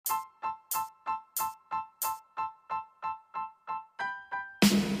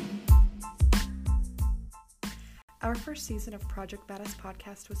Our first season of Project Badass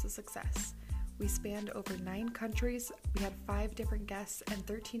Podcast was a success. We spanned over 9 countries, we had 5 different guests, and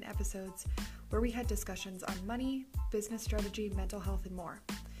 13 episodes where we had discussions on money, business strategy, mental health, and more.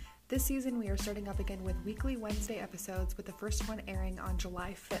 This season, we are starting up again with weekly Wednesday episodes, with the first one airing on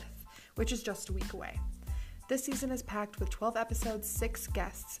July 5th, which is just a week away. This season is packed with 12 episodes, 6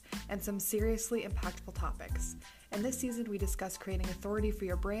 guests, and some seriously impactful topics. In this season, we discuss creating authority for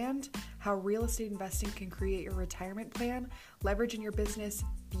your brand, how real estate investing can create your retirement plan, leverage in your business,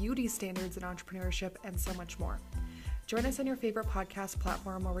 beauty standards in entrepreneurship, and so much more. Join us on your favorite podcast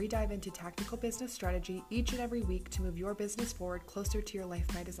platform where we dive into tactical business strategy each and every week to move your business forward closer to your life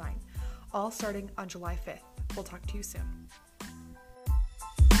by design. All starting on July 5th. We'll talk to you soon.